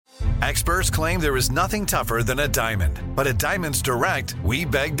Experts claim there is nothing tougher than a diamond. But at Diamonds Direct, we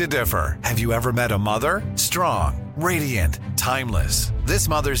beg to differ. Have you ever met a mother? Strong, radiant, timeless. This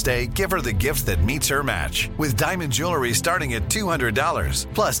Mother's Day, give her the gift that meets her match. With diamond jewelry starting at $200.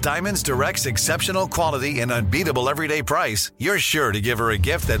 Plus Diamonds Direct's exceptional quality and unbeatable everyday price, you're sure to give her a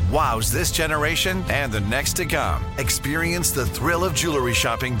gift that wows this generation and the next to come. Experience the thrill of jewelry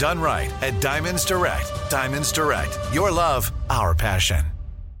shopping done right at Diamonds Direct. Diamonds Direct. Your love, our passion.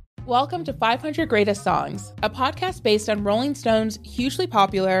 Welcome to 500 Greatest Songs, a podcast based on Rolling Stone's hugely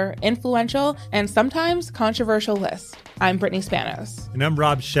popular, influential, and sometimes controversial list. I'm Brittany Spanos. And I'm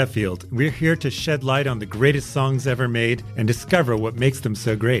Rob Sheffield. We're here to shed light on the greatest songs ever made and discover what makes them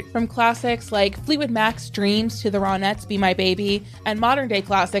so great. From classics like Fleetwood Mac's Dreams to the Ronettes' Be My Baby, and modern-day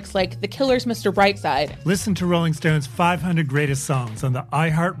classics like The Killer's Mr. Brightside. Listen to Rolling Stone's 500 Greatest Songs on the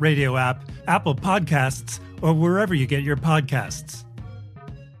iHeartRadio app, Apple Podcasts, or wherever you get your podcasts.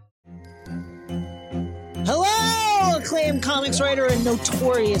 Hello, acclaimed comics writer and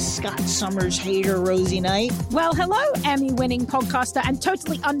notorious Scott Summers hater, Rosie Knight. Well, hello, Emmy-winning podcaster and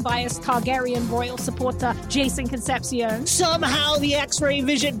totally unbiased Targaryen royal supporter, Jason Concepcion. Somehow the X-Ray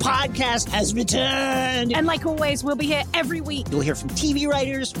Vision podcast has returned. And like always, we'll be here every week. You'll hear from TV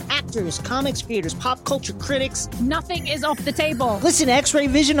writers, actors, comics creators, pop culture critics. Nothing is off the table. Listen to X-Ray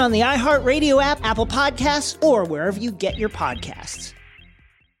Vision on the iHeartRadio app, Apple Podcasts, or wherever you get your podcasts.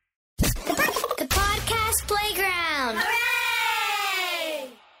 The Podcast Playground!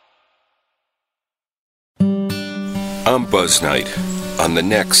 Hooray! I'm Buzz Knight on the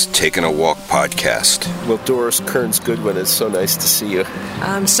next Takin A Walk podcast. Well, Doris Kearns Goodwin, it's so nice to see you.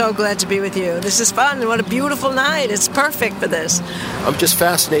 I'm so glad to be with you. This is fun. What a beautiful night. It's perfect for this. I'm just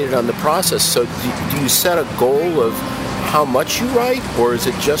fascinated on the process. So do you set a goal of how much you write, or is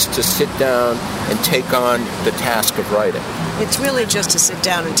it just to sit down and take on the task of writing? It's really just to sit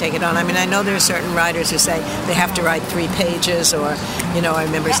down and take it on. I mean, I know there are certain writers who say they have to write 3 pages, or, I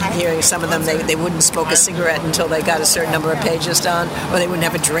remember hearing some of them, they wouldn't smoke a cigarette until they got a certain number of pages done, or they wouldn't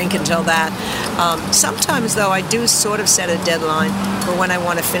have a drink until that. Sometimes, though, I do sort of set a deadline for when I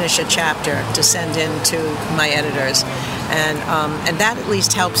want to finish a chapter to send in to my editors. And that at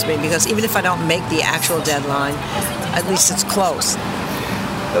least helps me, because even if I don't make the actual deadline, at least it's close.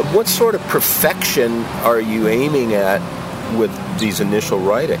 What sort of perfection are you aiming at with these initial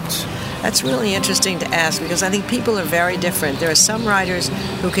writings? That's really interesting to ask, because I think people are very different. There are some writers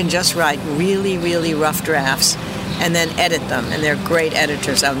who can just write really, really rough drafts and then edit them, and they're great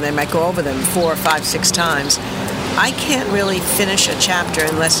editors of them. They might go over them 4, 5, 6 times. I can't really finish a chapter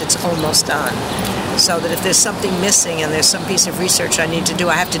unless it's almost done. So that if there's something missing and there's some piece of research I need to do,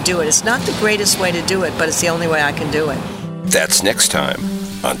 I have to do it. It's not the greatest way to do it, but it's the only way I can do it. That's next time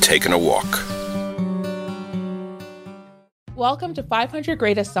on Takin A Walk. Welcome to 500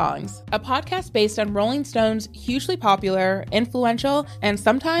 Greatest Songs, a podcast based on Rolling Stone's hugely popular, influential, and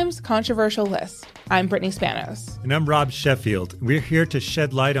sometimes controversial list. I'm Brittany Spanos. And I'm Rob Sheffield. We're here to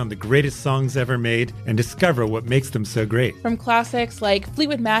shed light on the greatest songs ever made and discover what makes them so great. From classics like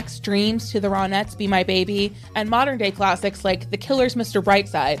Fleetwood Mac's Dreams to the Ronettes' Be My Baby, and modern-day classics like The Killer's Mr.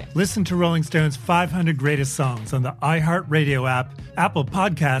 Brightside. Listen to Rolling Stone's 500 Greatest Songs on the iHeartRadio app, Apple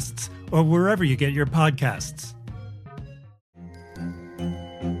Podcasts, or wherever you get your podcasts.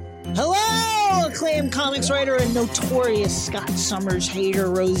 Hello, acclaimed comics writer and notorious Scott Summers hater,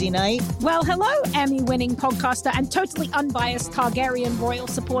 Rosie Knight. Well, hello, Emmy-winning podcaster and totally unbiased Targaryen royal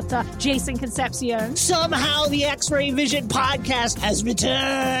supporter, Jason Concepcion. Somehow the X-Ray Vision podcast has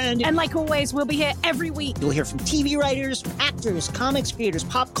returned. And like always, we'll be here every week. You'll hear from TV writers, actors, comics creators,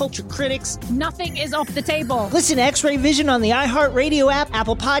 pop culture critics. Nothing is off the table. Listen to X-Ray Vision on the iHeartRadio app,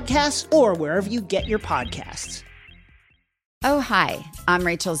 Apple Podcasts, or wherever you get your podcasts. Oh, hi, I'm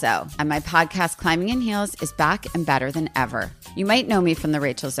Rachel Zoe, and my podcast, Climbing in Heels, is back and better than ever. You might know me from the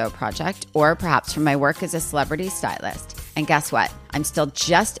Rachel Zoe Project, or perhaps from my work as a celebrity stylist. And guess what? I'm still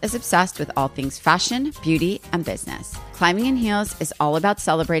just as obsessed with all things fashion, beauty, and business. Climbing in Heels is all about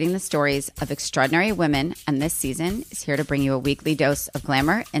celebrating the stories of extraordinary women, and this season is here to bring you a weekly dose of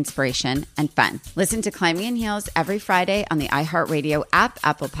glamour, inspiration, and fun. Listen to Climbing in Heels every Friday on the iHeartRadio app,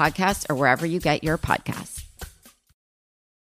 Apple Podcasts, or wherever you get your podcasts.